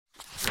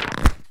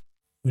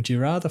would you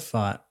rather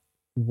fight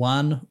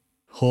one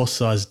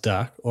horse-sized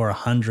duck or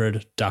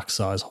 100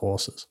 duck-sized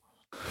horses?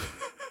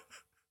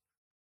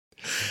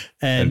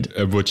 And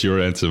what's your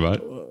answer,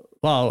 mate?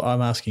 Well,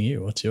 I'm asking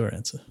you, what's your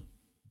answer?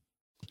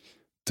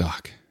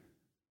 Duck.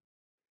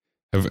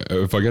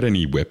 Have I got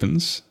any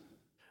weapons?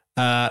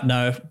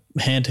 No,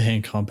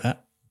 hand-to-hand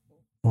combat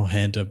or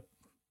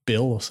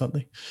hand-to-bill or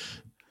something.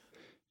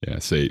 Yeah,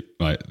 see,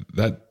 mate,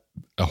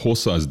 a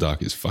horse-sized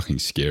duck is fucking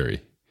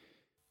scary.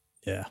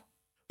 Yeah.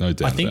 No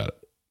doubt about it.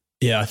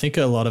 Yeah, I think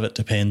a lot of it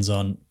depends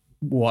on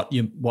what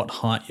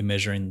height you're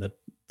measuring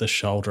the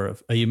shoulder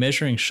of. Are you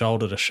measuring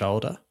shoulder to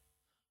shoulder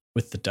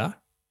with the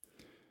duck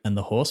and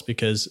the horse?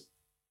 Because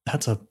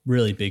that's a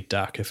really big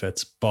duck if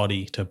it's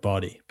body to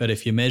body. But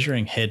if you're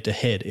measuring head to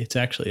head, it's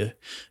actually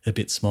a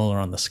bit smaller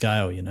on the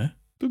scale, you know?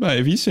 But mate,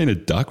 have you seen a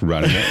duck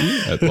running at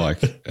you at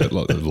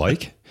the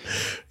lake?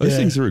 Those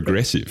things are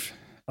aggressive.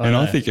 And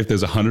I think if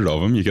there's 100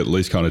 of them, you can at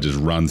least kind of just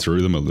run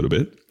through them a little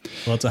bit.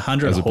 Well, it's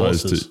 100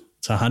 horses.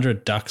 It's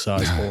 100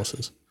 duck-sized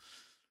horses.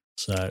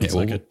 So it's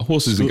a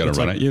horse isn't going to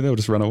run at you. They'll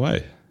just run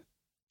away.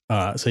 All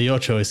right. So your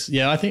choice.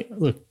 Yeah, I think,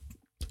 look,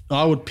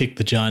 I would pick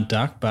the giant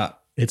duck,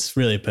 but it's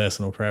really a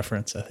personal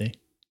preference, I think.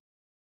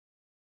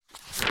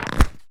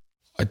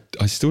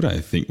 I still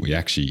don't think we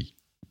actually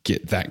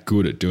get that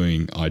good at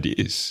doing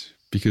ideas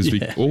because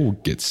we all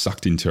get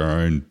sucked into our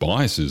own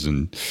biases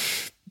and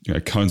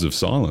cones of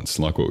silence,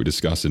 like what we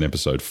discussed in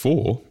episode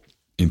 4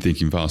 in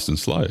Thinking Fast and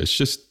Slow. It's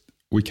just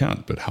we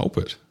can't but help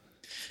it.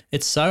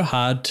 It's so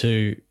hard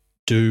to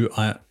do.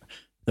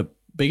 The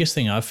biggest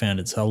thing I've found,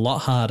 it's a lot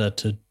harder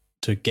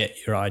to get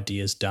your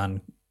ideas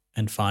done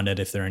and find out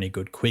if they're any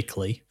good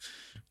quickly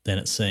than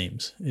it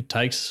seems. It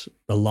takes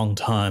a long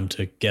time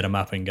to get them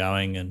up and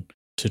going and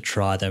to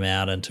try them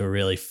out and to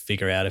really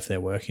figure out if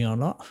they're working or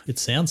not. It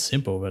sounds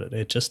simple, but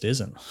it just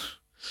isn't.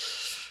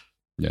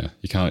 Yeah,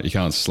 you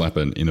can't slap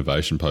an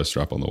innovation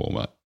poster up on the wall,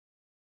 mate.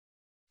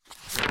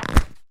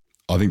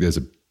 I think there's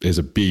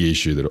a big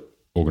issue that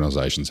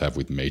organisations have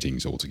with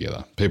meetings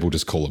altogether. People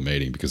just call a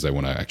meeting because they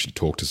want to actually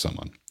talk to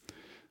someone.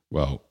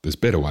 Well, there's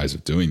better ways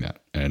of doing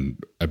that.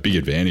 And a big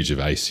advantage of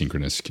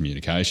asynchronous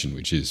communication,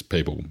 which is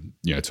people,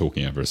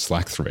 talking over a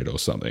Slack thread or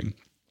something,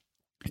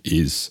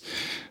 is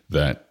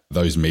that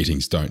those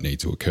meetings don't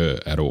need to occur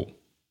at all.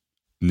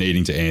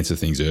 Needing to answer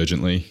things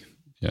urgently,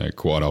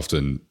 quite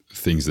often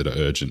things that are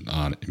urgent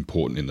aren't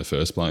important in the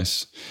first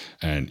place.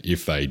 And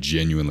if they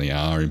genuinely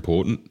are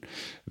important,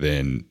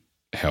 then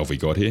how have we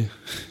got here?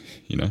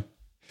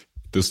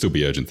 There'll still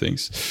be urgent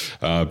things.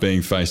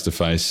 Being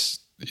face-to-face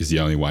is the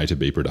only way to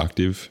be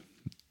productive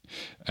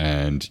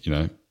and,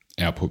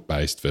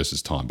 output-based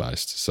versus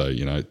time-based. So,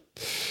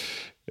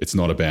 it's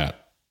not about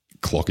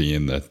clocking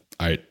in the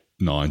 8,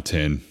 9,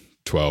 10,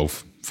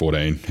 12,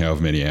 14,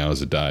 however many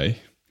hours a day.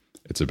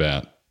 It's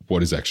about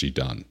what is actually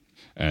done.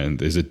 And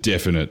there's a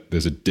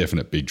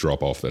definite big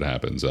drop-off that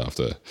happens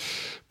after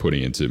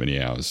putting in too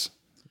many hours.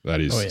 That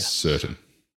is certain.